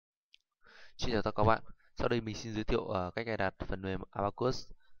Xin chào tất cả các bạn. Sau đây mình xin giới thiệu cách cài đặt phần mềm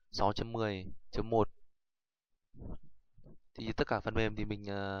Abaqus 6.10.1. Thì tất cả phần mềm thì mình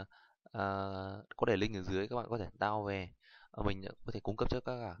có để link ở dưới, các bạn có thể download về. Mình có thể cung cấp cho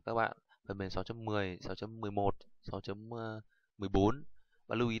các bạn phần mềm 6.10, 6.11, 6.14.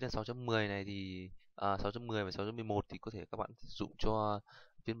 Và lưu ý là 6.10 này thì 6.10 và 6.11 thì có thể các bạn sử dụng cho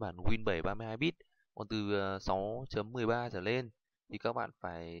phiên bản Win 7 32 bit. Còn từ 6.13 trở lên thì các bạn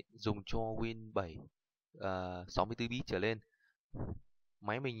phải dùng cho Win 7 64 bit trở lên.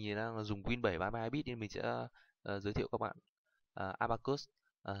 Máy mình thì đang dùng Win 7 32 bit nên mình sẽ giới thiệu các bạn Abaqus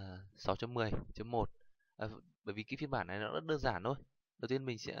 6.10.1. Bởi vì cái phiên bản này nó rất đơn giản thôi. Đầu tiên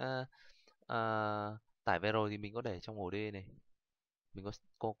mình sẽ tải về rồi thì mình có để trong ổ D này. Mình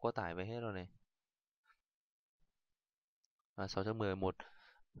có tải về hết rồi này. 6.10.1.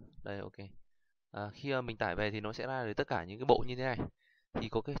 Đây, ok. Khi mình tải về thì nó sẽ ra được tất cả những cái bộ như thế này. Thì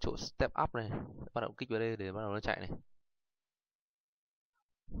có cái chỗ step up này, bắt đầu kích vào đây để bắt đầu nó chạy này.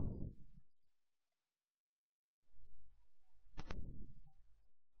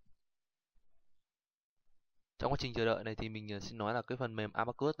 Trong quá trình chờ đợi này thì mình xin nói là cái phần mềm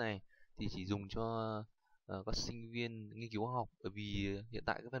Abaqus này thì chỉ dùng cho các sinh viên nghiên cứu khoa học, bởi vì hiện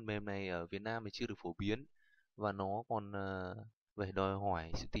tại cái phần mềm này ở Việt Nam thì chưa được phổ biến và nó còn phải đòi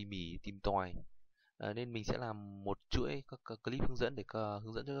hỏi sự tỉ mỉ tìm tòi. Nên mình sẽ làm một chuỗi các clip hướng dẫn để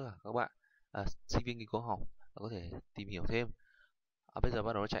hướng dẫn cho tất cả các bạn sinh viên nghiên cứu khoa học có thể tìm hiểu thêm. Bây giờ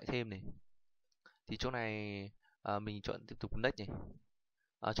bắt đầu nó chạy thêm này. Thì chỗ này mình chọn tiếp tục next này.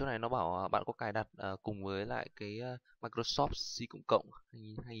 Ở chỗ này nó bảo bạn có cài đặt cùng với lại cái Microsoft C cộng cộng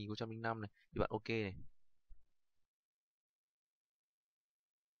 2005 này thì bạn ok này.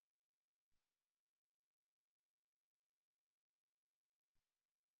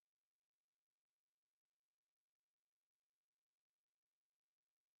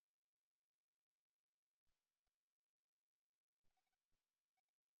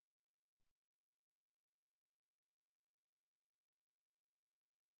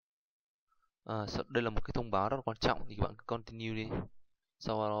 Đây là một cái thông báo rất là quan trọng thì bạn cứ continue đi.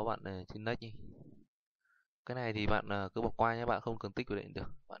 Sau đó bạn trên next nhé. Cái này thì bạn cứ bỏ qua nhé, bạn không cần tích vào đây được.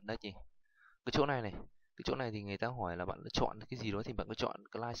 Bạn next nhé. Cái chỗ này này, cái chỗ này thì người ta hỏi là bạn đã chọn cái gì đó thì bạn cứ chọn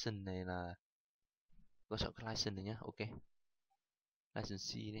cái license này, là có chọn cái license này nhá. Ok.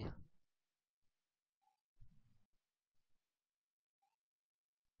 License C này.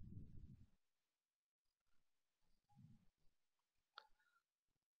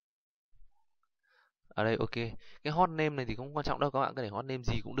 Ở đây ok. Cái hot name này thì không quan trọng đâu, các bạn có để hot name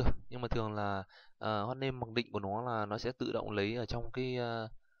gì cũng được, nhưng mà thường là hot name mặc định của nó là nó sẽ tự động lấy ở trong cái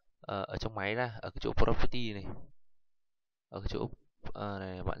ở trong máy ra, ở cái chỗ property này, ở cái chỗ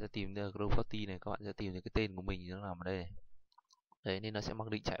này bạn sẽ tìm được property này, các bạn sẽ tìm được cái tên của mình nó nằm ở đây này. Đấy, nên nó sẽ mặc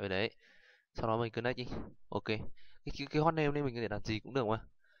định chạy về đấy. Sau đó mình connect đi. Ok. Cái hot name này mình có thể đặt gì cũng được mà.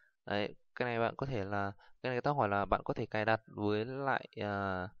 Đấy, cái này bạn có thể là, cái này người ta hỏi là bạn có thể cài đặt với lại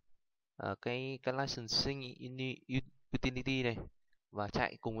cái licensing utility này và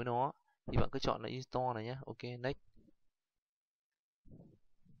chạy cùng với nó, thì bạn cứ chọn là install này nhé. Ok, next.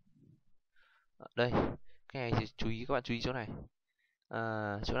 Đây, cái này thì chú ý, các bạn chú ý chỗ này.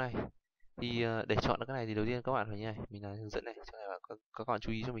 Chỗ này thì để chọn được cái này thì đầu tiên các bạn phải như này, mình là hướng dẫn này, chỗ này các bạn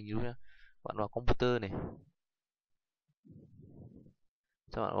chú ý cho mình giúp nhé. Bạn vào computer này,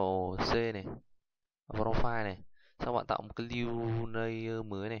 sau bạn vào C này, vào profile này, sau bạn tạo một cái new layer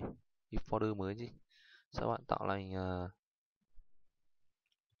mới này, new folder mới chứ. Sau bạn tạo thành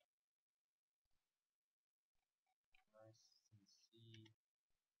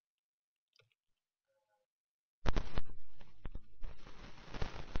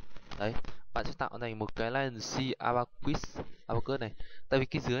đấy, bạn sẽ tạo thành một cái license Abaqus này. Tại vì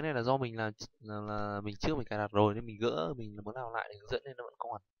cái dưới này là do mình là mình trước mình cài đặt rồi nên mình gỡ, mình muốn làm lại để hướng dẫn nên nó vẫn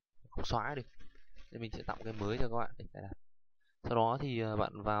còn không xóa được, nên mình sẽ tạo cái mới cho các bạn để cài đặt. Sau đó thì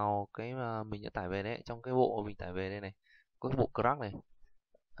bạn vào cái mà mình đã tải về đấy, trong cái bộ mình tải về đây này, có cái bộ crack này.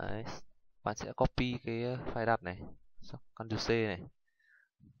 Đấy, bạn sẽ copy cái file đặt này, Ctrl C này,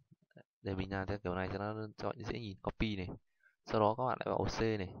 để mình làm theo kiểu này cho bạn dễ nhìn. Copy này, sau đó các bạn lại vào C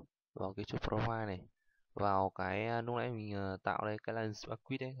này, vào cái chỗ profile này, vào cái lúc nãy mình tạo đây cái lens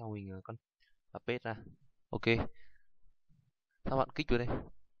Abaqus đấy, xong mình con paste ra. Ok, các bạn kích vào đây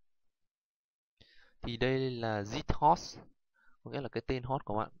thì đây là zip host, có nghĩa là cái tên host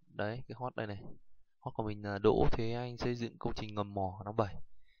của bạn. Đấy, cái host đây này, host của mình là Đỗ Thế Anh xây dựng công trình ngầm mỏ năm 7.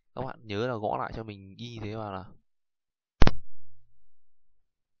 Các bạn nhớ là gõ lại cho mình ghi thế vào là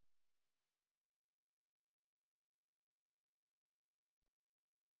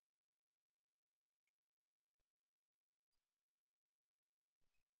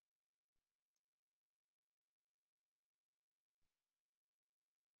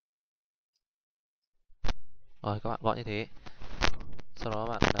Rồi các bạn gọi như thế, sau đó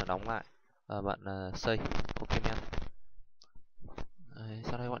bạn đóng lại và bạn save. Ok nhé. Đấy,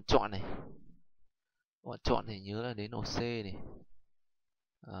 sau đây bạn chọn này, bạn chọn thì nhớ là đến ổ C này,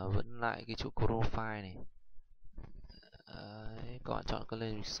 vẫn lại cái chỗ profile này. Đấy, các bạn chọn cái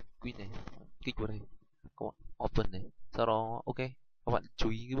lên quit này, kích vào đây, các bạn open này, sau đó ok, các bạn chú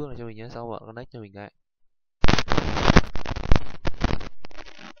ý cái bước này cho mình nhé, sau bạn connect cho mình cái.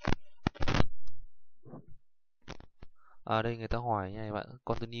 Đây người ta hỏi nha, bạn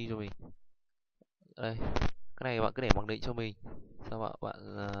continue cho mình. Đây, cái này bạn cứ để mặc định cho mình, sau bạn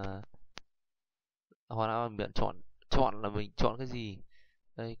hoặc là bạn chọn chọn là mình chọn cái gì.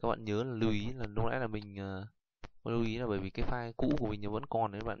 Đây các bạn nhớ là lưu ý là lúc nãy là mình lưu ý là bởi vì cái file cũ của mình nó vẫn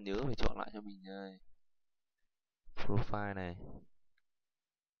còn, nên bạn nhớ phải chọn lại cho mình đây. Profile này,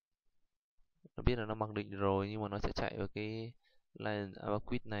 nó biết là nó mặc định rồi nhưng mà nó sẽ chạy vào cái line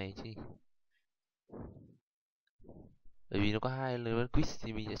Abaqus này chứ, bởi vì nó có hai level quiz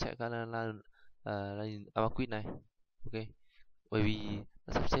thì mình sẽ chạy cái line Abaqus này. Ok, bởi vì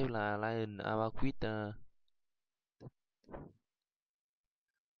nó sắp xếp là line Abaqus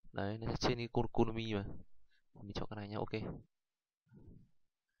đấy, nó sẽ trên cái column mà mình chọn cái này nhá. Ok,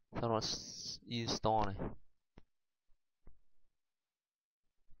 sau đó install này,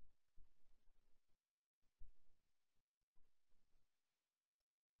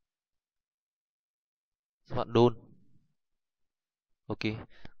 các bạn download. Ok,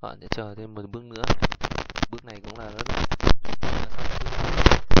 bạn sẽ chờ thêm một bước nữa, bước này cũng là rất là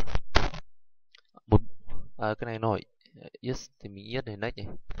một cái này nói yes thì mình yes này, next này.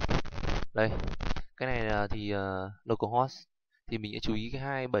 Đây, cái này là thì localhost thì mình sẽ chú ý cái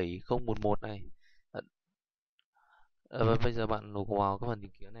 27011 này. Và bây giờ bạn nộp vào cái phần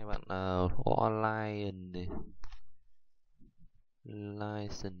tìm kiếm này, bạn có online này,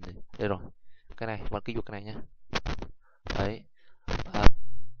 license này, đây rồi, cái này bạn kích vào cái này nhé. Đấy,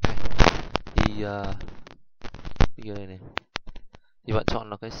 thì cái này này thì bạn chọn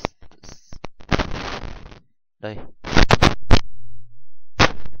là cái đây.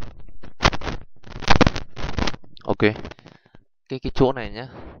 Ok, cái chỗ này nhá,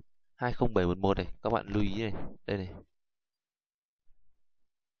 20711 này, các bạn lưu ý này, đây này,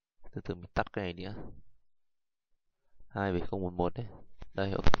 từ từ mình tắt cái này nữa, 27011 đấy,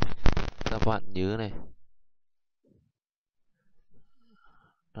 đây. Ok, các bạn nhớ này,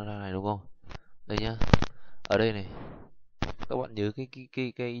 nó ra này đúng không, đây nhá, ở đây này, các bạn nhớ cái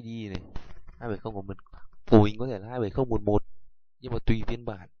ID này, 27011 của mình có thể là 27011 nhưng mà tùy phiên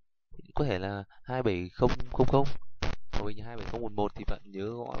bản, có thể là 27000, của mình là 27011 thì bạn nhớ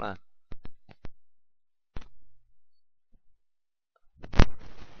gõ là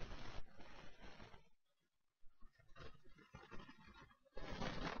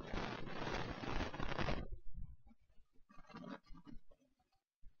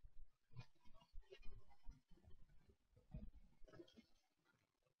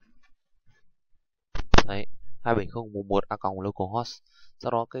đấy, 27011 a còng localhost.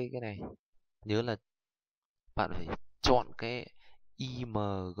 Sau đó cái này nhớ là bạn phải chọn cái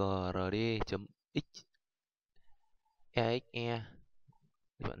imgrd.exe,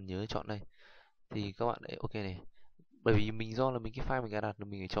 thì bạn nhớ chọn đây, thì các bạn đấy. Ok này, bởi vì mình do là mình cái file mình cài đặt là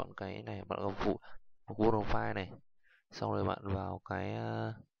mình phải chọn cái này, bạn có phụ Google file này, xong rồi bạn vào cái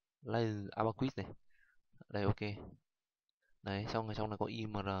line Abaqus này, đây. Ok, đấy, xong rồi trong này có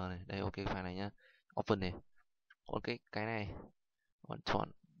imr này, đây. Ok, file này nhá, open này, còn cái này bạn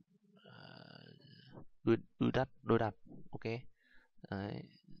chọn đôi đặt. Ok, đấy,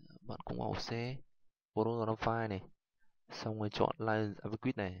 bạn cũng vào C program file này, xong rồi chọn line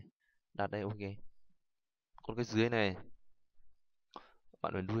Abaqus này, đặt đây. Ok, còn cái dưới này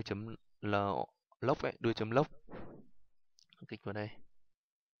bạn phải đuôi chấm l lốc ấy, đuôi chấm lốc, kích vào đây,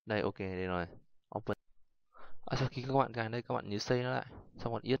 đây. Ok, đây rồi, open. Sau khi các bạn cài đây, các bạn nhớ xây nó lại,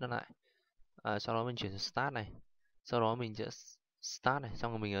 xong bạn yết nó lại, sau đó mình chuyển sang start này, sau đó mình sẽ start này,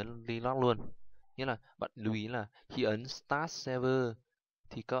 xong rồi mình ấn reload luôn. Nghĩa là bạn lưu ý là khi ấn start server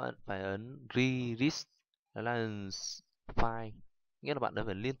thì các bạn phải ấn re-list, đó là file, nghĩa là bạn đã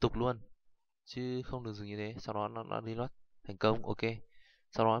phải liên tục luôn chứ không được dừng như thế. Sau đó nó reload thành công. Ok,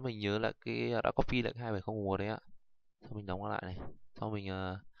 sau đó mình nhớ là đã copy lại cái 27011 đấy ạ, sau mình đóng nó lại này, sau mình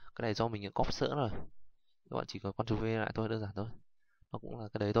cái này do mình copy sẵn rồi, các bạn chỉ cần Ctrl V lại thôi, đơn giản thôi, nó cũng là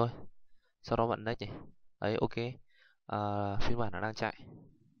cái đấy thôi. Sau đó bạn next này, đấy. Ok, phiên bản nó đang chạy,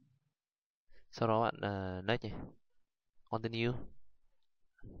 sau đó bạn next này, continue,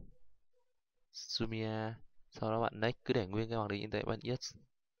 Sumia, sau đó bạn next, cứ để nguyên cái bằng định như thế, bạn yes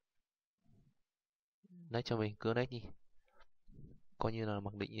next cho mình, cứ next đi, coi như là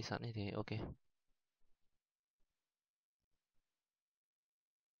mặc định như sẵn như thế. Ok,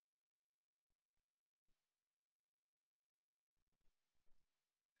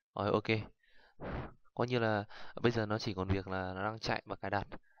 Rồi ok. Coi như là bây giờ nó chỉ còn việc là nó đang chạy và cài đặt.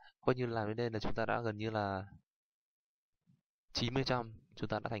 Coi như làm đến đây là chúng ta đã gần như là 90% chúng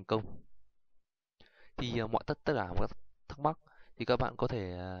ta đã thành công. Thì tất cả mọi thắc mắc thì các bạn có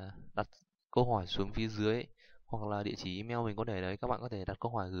thể đặt câu hỏi xuống phía dưới, hoặc là địa chỉ email mình có để đấy, các bạn có thể đặt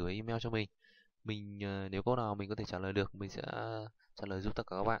câu hỏi gửi email cho mình. Mình nếu câu nào mình có thể trả lời được mình sẽ trả lời giúp tất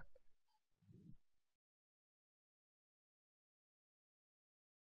cả các bạn.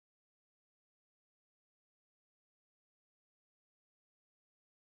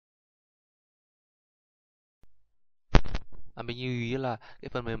 Mình lưu ý là cái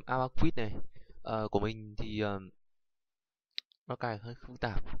phần mềm Abaqus này của mình thì nó cài hơi phức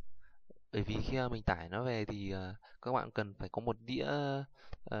tạp, bởi vì khi mình tải nó về thì các bạn cần phải có một đĩa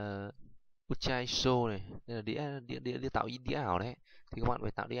uh, Utra ISO này, đây là đĩa tạo đĩa ảo đấy, thì các bạn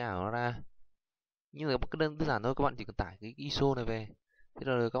phải tạo đĩa ảo nó ra. Nhưng mà cái đơn giản thôi, các bạn chỉ cần tải cái ISO này về, thế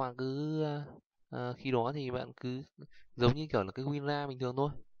rồi các bạn cứ khi đó thì bạn cứ giống như kiểu là cái WinRAR bình thường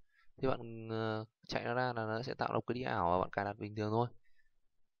thôi, thì bạn chạy nó ra là nó sẽ tạo ra một cái đĩa ảo và bạn cài đặt bình thường thôi.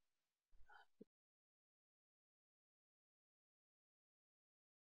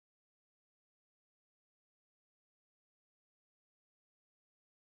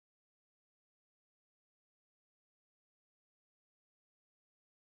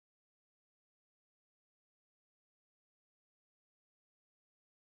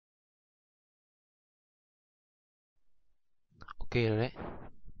 Ok rồi đấy.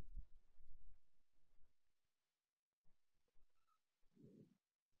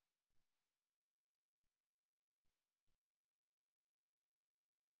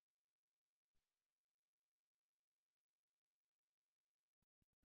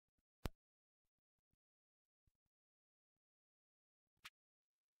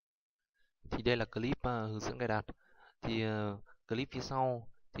 Thì đây là clip hướng dẫn cài đặt. Thì clip phía sau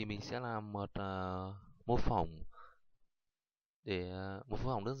thì mình sẽ làm một mô phỏng, để một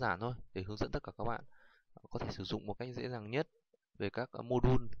mô phỏng đơn giản thôi để hướng dẫn tất cả các bạn có thể sử dụng một cách dễ dàng nhất về các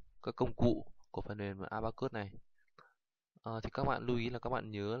module, các công cụ của phần mềm Abaqus này. Thì các bạn lưu ý là các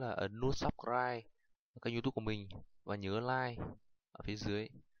bạn nhớ là ấn nút subscribe kênh YouTube của mình và nhớ like ở phía dưới.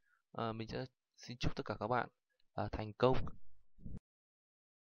 Mình sẽ xin chúc tất cả các bạn thành công.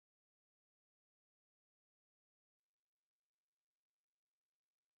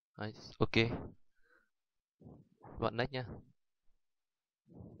 Đấy, ok, bạn next nhá.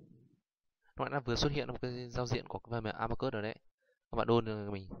 Các bạn đã vừa xuất hiện một cái giao diện của phần mềm Abaqus rồi đấy. Các bạn đôn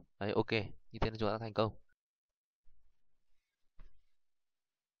cho mình. Đấy, ok, như thế là chúng ta đã thành công.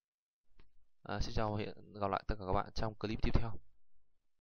 Xin chào và hẹn gặp lại tất cả các bạn trong clip tiếp theo.